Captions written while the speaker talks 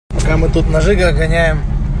Пока мы тут на жигах гоняем,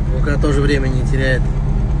 Лука тоже времени не теряет.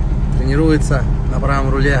 Тренируется на правом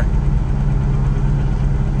руле.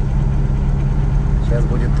 Сейчас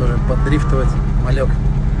будет тоже поддрифтовать малек.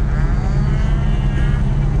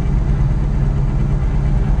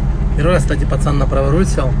 Первый раз, кстати, пацан на правый руль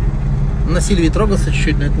сел. На Сильвии трогался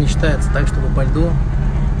чуть-чуть, но это не считается. Так, чтобы по льду,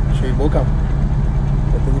 еще и боком.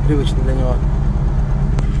 Это непривычно для него.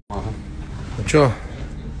 Ну что,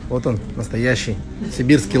 вот он, настоящий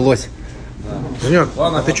сибирский лось. Да. Женек,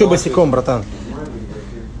 а ты что босиком, братан?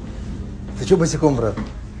 Ты что босиком, брат?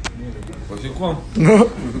 Босиком? Ну.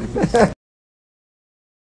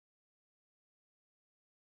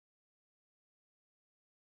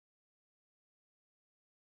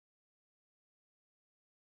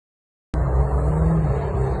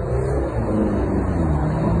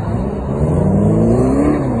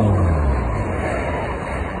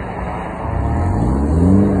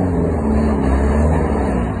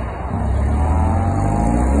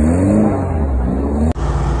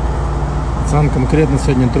 Пацан конкретно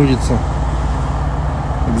сегодня трудится.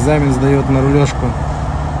 Экзамен сдает на рулежку.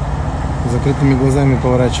 Закрытыми глазами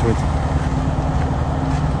поворачивает.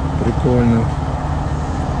 Прикольно.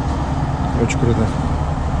 Очень круто.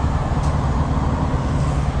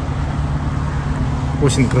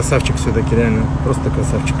 Осень красавчик все-таки, реально. Просто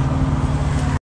красавчик.